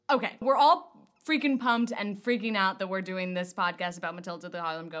Okay, we're all freaking pumped and freaking out that we're doing this podcast about Matilda the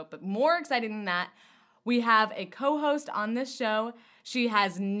Harlem Goat, but more exciting than that, we have a co-host on this show. She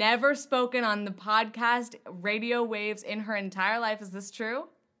has never spoken on the podcast radio waves in her entire life. Is this true?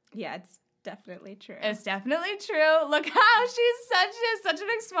 Yeah, it's definitely true. It's definitely true. Look how she has such a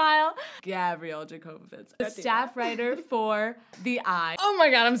big smile. Gabrielle Jacobovitz, a staff writer for The Eye. Oh my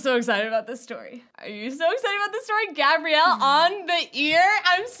God, I'm so excited about this story. Are you so excited about this story? Gabrielle on the ear.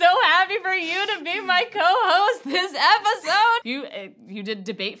 I'm so happy for you to be my co-host this episode. You did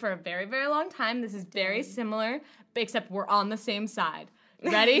debate for a very, very long time. This is very similar, except we're on the same side.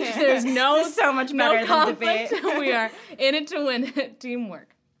 Ready? There's so much better than debate. We are in it to win it. Teamwork.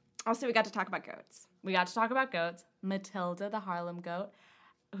 Also, we got to talk about goats. Matilda the Harlem Goat,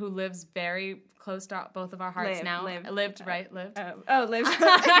 who lives very close to both of our hearts now. Lived. Lived.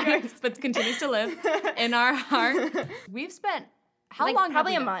 But continues to live in our heart. We've spent, how long?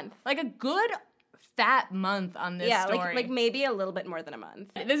 Probably a month. Like a good fat month on this story. Yeah, like maybe a little bit more than a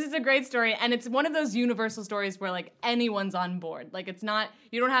month. This is a great story, and it's one of those universal stories where, like, anyone's on board. Like, it's not,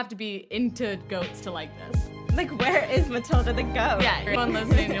 you don't have to be into goats to like this. Like, where is Matilda the Goat? Yeah, everyone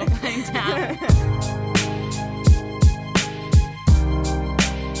listening, you'll find out.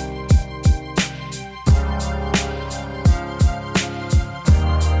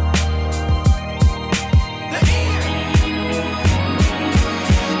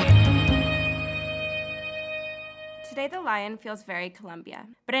 Today, the lion feels very Columbia.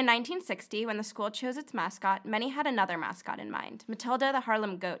 But in 1960, when the school chose its mascot, many had another mascot in mind, Matilda the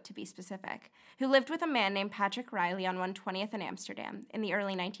Harlem Goat to be specific, who lived with a man named Patrick Riley on 120th in Amsterdam in the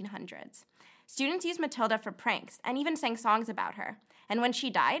early 1900s. Students used Matilda for pranks and even sang songs about her. And when she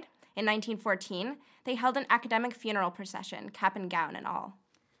died, in 1914, they held an academic funeral procession, cap and gown and all.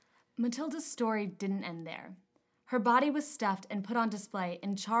 Matilda's story didn't end there. Her body was stuffed and put on display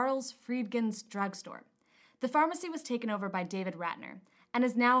in Charles Friedgen's drugstore. The pharmacy was taken over by David Ratner and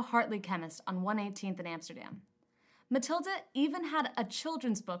is now Hartley Chemist on 118th in Amsterdam. Matilda even had a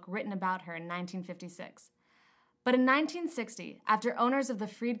children's book written about her in 1956. But in 1960, after owners of the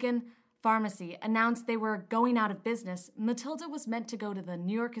Friedgen pharmacy announced they were going out of business, Matilda was meant to go to the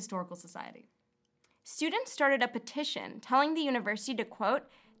New York Historical Society. Students started a petition telling the university to, quote,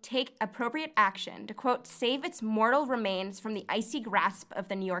 take appropriate action to, quote, save its mortal remains from the icy grasp of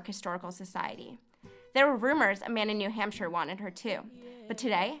the New York Historical Society. There were rumors a man in New Hampshire wanted her too, but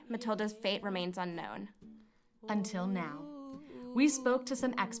today, Matilda's fate remains unknown. Until now. We spoke to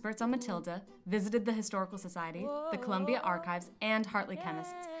some experts on Matilda, visited the Historical Society, the Columbia Archives, and Hartley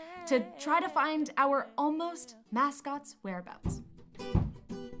Chemists to try to find our almost mascot's whereabouts.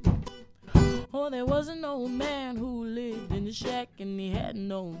 Oh, there was an old man who lived in a shack, and he had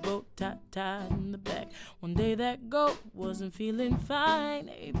an old goat tied in the back. One day that goat wasn't feeling fine,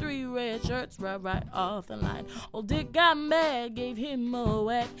 3 red shirts right off the line. Old Dick got mad, gave him a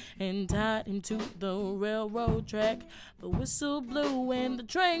whack, and tied him to the railroad track. The whistle blew and the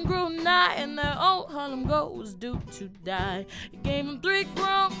train grew nigh, and the old Harlem Goat was due to die. It gave him 3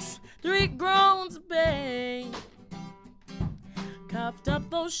 groans of pain. Coughed up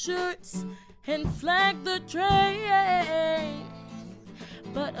those shirts and flagged the train,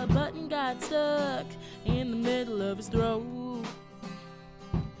 but a button got stuck in the middle of his throat,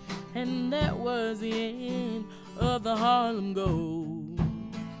 and that was the end of the Harlem Goat.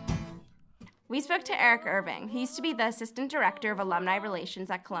 We spoke to Eric Irving, who used to be the assistant director of alumni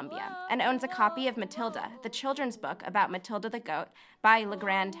relations at Columbia and owns a copy of Matilda, the children's book about Matilda the Goat by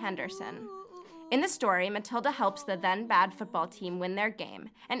LeGrand Henderson. In the story, Matilda helps the then-bad football team win their game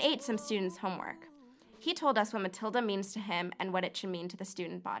and ate some students' homework. He told us what Matilda means to him and what it should mean to the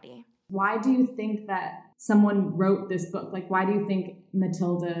student body. Why do you think that someone wrote this book? Like, why do you think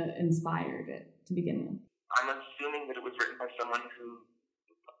Matilda inspired it to begin with? I'm assuming that it was written by someone who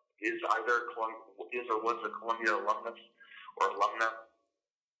is either or was a Columbia alumnus or alumna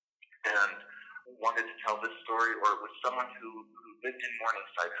and wanted to tell this story, or was someone who lived in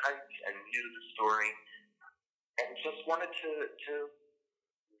Morningside Heights and knew the story and just wanted to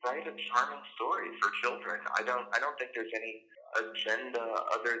write a charming story for children. I don't think there's any agenda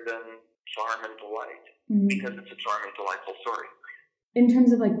other than charm and delight, because it's a charming, delightful story. In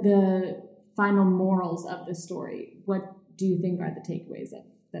terms of like the final morals of the story, what do you think are the takeaways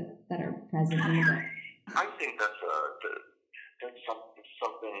that are present in the book? I think that's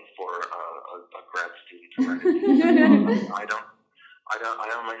something for a grad student to write. I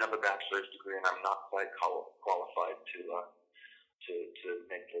only have a bachelor's degree, and I'm not quite qualified to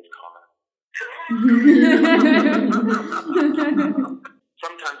make those comments.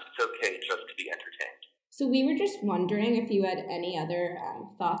 Sometimes it's okay just to be entertained. So we were just wondering if you had any other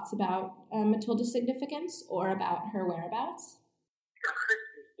thoughts about Matilda's significance or about her whereabouts.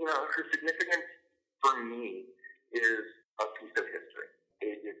 Her significance for me is a piece of history.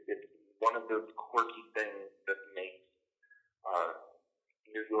 It's one of those quirky things that makes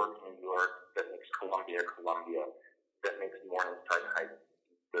New York, New York, that makes Columbia, Columbia, that makes Morningside Heights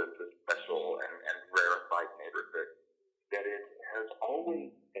the special and rarefied neighborhood that it has always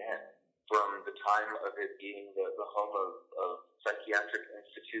been, from the time of it being the home of psychiatric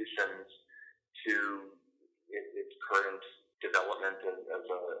institutions to its current development as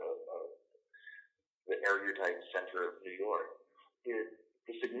the erudite center of New York.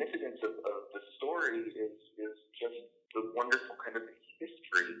 The significance of the story is just the wonderful kind of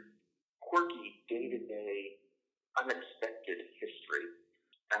history, quirky, day-to-day, unexpected history.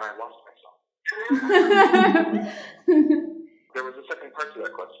 And I lost myself. There was a second part to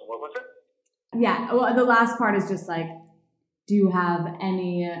that question. What was it? Yeah, well, the last part is just like, do you have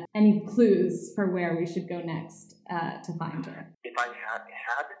any clues for where we should go next to find her? If I had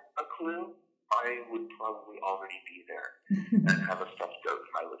a clue, I would probably already be there and have a stuffed goat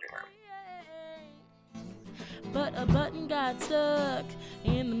in my living room. But a button got stuck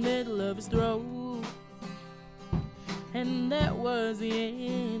in the middle of his throat, and that was the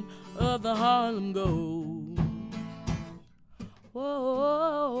end of the Harlem Goat. Whoa,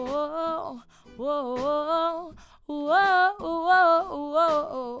 whoa, whoa, whoa, whoa,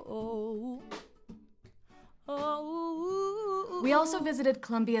 whoa. We also visited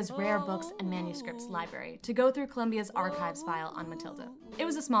Columbia's Rare Books and Manuscripts Library to go through Columbia's archives file on Matilda. It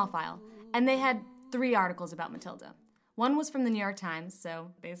was a small file, and they had 3 articles about Matilda. One was from the New York Times,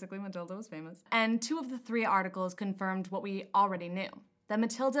 so basically Matilda was famous. And 2 of the 3 articles confirmed what we already knew, that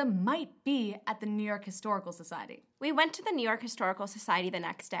Matilda might be at the New York Historical Society. We went to the New York Historical Society the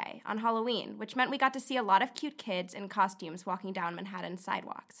next day, on Halloween, which meant we got to see a lot of cute kids in costumes walking down Manhattan's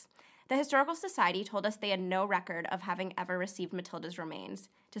sidewalks. The Historical Society told us they had no record of having ever received Matilda's remains.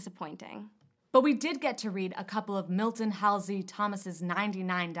 Disappointing. But we did get to read a couple of Milton Halsey Thomas's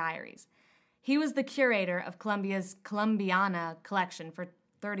 99 diaries. He was the curator of Columbia's Columbiana collection for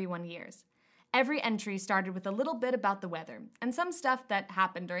 31 years. Every entry started with a little bit about the weather and some stuff that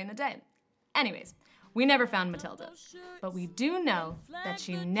happened during the day. Anyways, we never found Matilda, but we do know that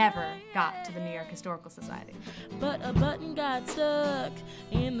she never got to the New York Historical Society. But a button got stuck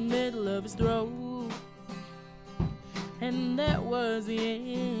in the middle of his throat, and that was the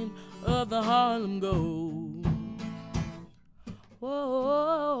end of the Harlem Goat.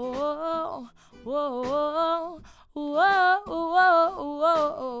 Whoa, whoa, whoa, whoa.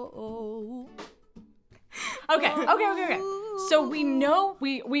 Okay. So we know,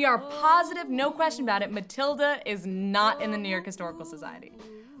 we are positive, no question about it, Matilda is not in the New York Historical Society.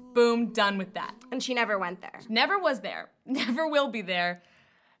 Boom, done with that. And she never went there. Never was there, never will be there,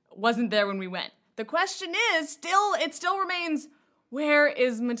 wasn't there when we went. The question is, it still remains, where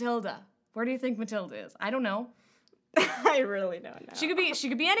is Matilda? Where do you think Matilda is? I don't know. I really don't know. She could be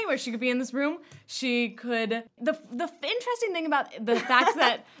anywhere. She could be in this room. She could. The interesting thing about the fact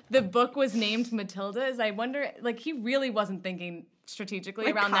that the book was named Matilda is I wonder, like, he really wasn't thinking strategically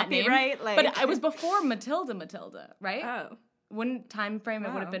like around that name. But it was before Matilda, right? Oh. What time frame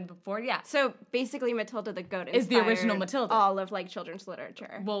it would have been before? Yeah. So basically Matilda the Goat is the original Matilda. All of like children's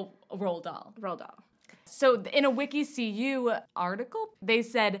literature. Well, Roald Dahl. So in a WikiCU article, they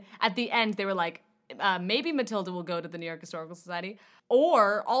said at the end, they were like, maybe Matilda will go to the New York Historical Society,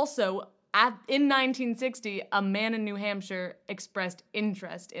 or also in 1960, a man in New Hampshire expressed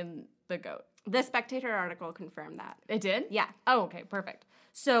interest in the goat. The Spectator article confirmed that. It did? Yeah. Oh, okay, perfect.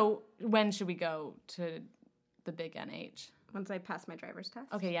 So when should we go to the big NH? Once I pass my driver's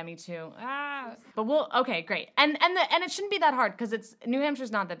test. Okay, yeah, me too. But okay, great. And it shouldn't be that hard because New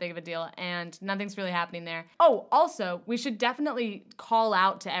Hampshire's not that big of a deal and nothing's really happening there. Oh, also, we should definitely call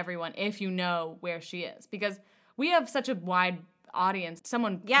out to everyone if you know where she is because we have such a wide audience.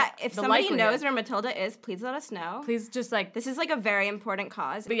 If somebody knows where Matilda is, please let us know. Please just this is like a very important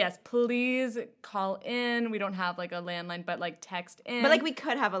cause. But yes, please call in. We don't have like a landline, but like text in. But like we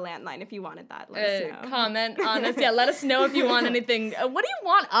could have a landline if you wanted that. Let us know. Comment on us. Yeah, let us know if you want anything. What do you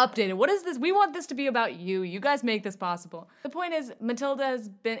want updated? What is this? We want this to be about you. You guys make this possible. The point is, Matilda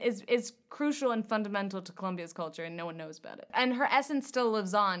is crucial and fundamental to Columbia's culture, and no one knows about it. And her essence still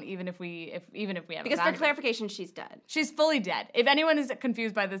lives on, even if we haven't. Because for clarification, she's dead. She's fully dead. If anyone is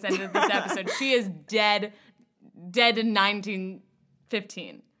confused by this end of this episode, she is dead in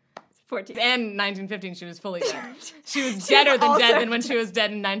 1915. 14. And 1915, she was fully dead. She was deader than dead than when she was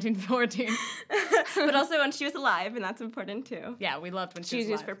dead in 1914. But also when she was alive, and that's important too. Yeah, we loved when she was alive.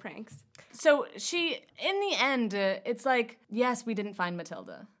 She was used for pranks.